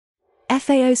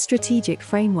FAO's strategic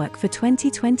framework for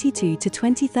 2022 to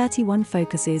 2031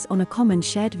 focuses on a common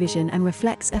shared vision and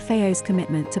reflects FAO's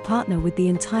commitment to partner with the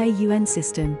entire UN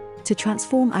system to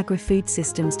transform agri-food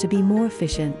systems to be more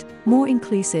efficient, more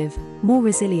inclusive, more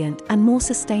resilient, and more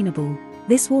sustainable.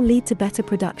 This will lead to better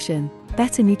production,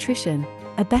 better nutrition,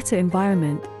 a better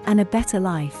environment, and a better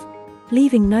life,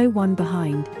 leaving no one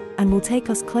behind, and will take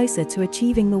us closer to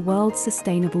achieving the world's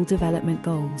sustainable development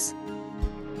goals.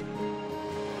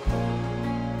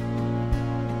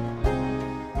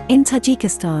 In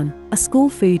Tajikistan, a school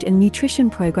food and nutrition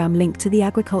program linked to the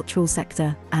agricultural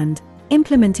sector and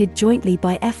implemented jointly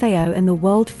by FAO and the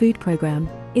World Food Programme,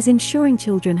 is ensuring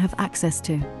children have access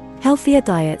to healthier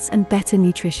diets and better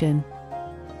nutrition.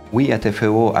 We at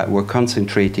FAO were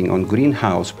concentrating on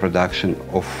greenhouse production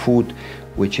of food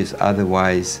which is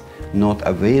otherwise not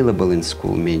available in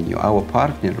school menu. Our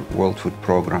partner, World Food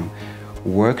Programme,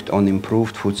 worked on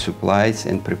improved food supplies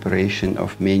and preparation of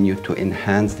menu to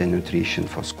enhance the nutrition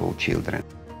for school children.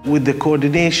 With the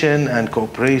coordination and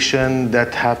cooperation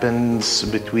that happens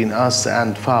between us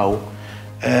and FAO,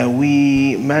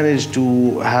 we managed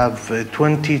to have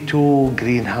 22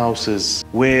 greenhouses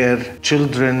where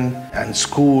children and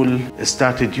school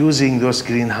started using those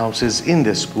greenhouses in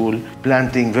the school,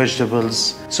 planting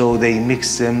vegetables, so they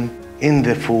mix them in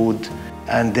the food,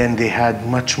 and then they had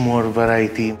much more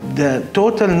variety. The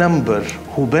total number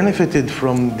who benefited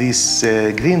from these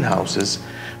greenhouses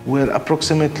were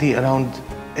approximately around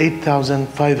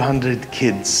 8,500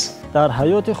 kids. در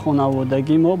حیات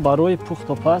خانوادگی ما برای پخت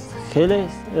و پز خیلی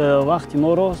وقت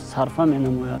ما رو صرفه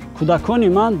می‌نماید. کودکان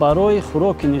من برای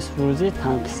خوراک نصف روزی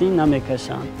تنقیسی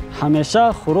نمی‌کشند.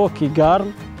 همیشه خوراک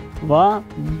گرم و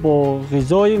با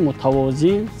غذای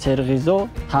متوازی سرغذا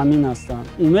تامین هستند.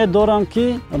 امید دارم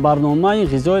که برنامه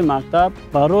غذای مکتب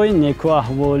برای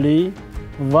نیکواحوالی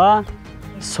و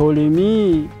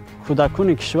سالمی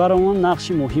کودکان کشورمان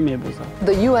نقش مهمی بازد.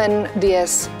 The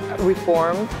UNDS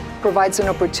reform provides an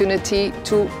opportunity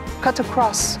to cut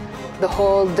across the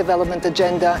whole development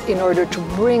agenda in order to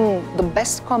bring the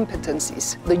best competencies,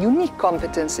 the unique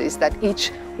competencies that each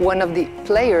one of the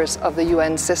players of the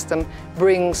UN system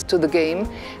brings to the game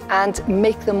and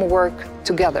make them work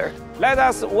together. Let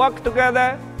us work together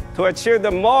to achieve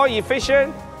the more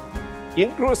efficient,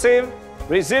 inclusive,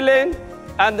 resilient,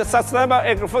 and sustainable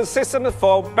agri-food system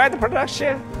for better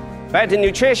production, better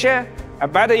nutrition, a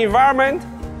better environment,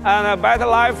 and a better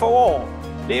life for all,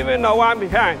 leaving no one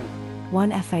behind.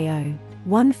 One FAO,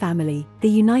 one family,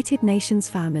 the United Nations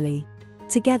family.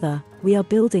 Together, we are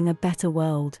building a better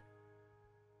world.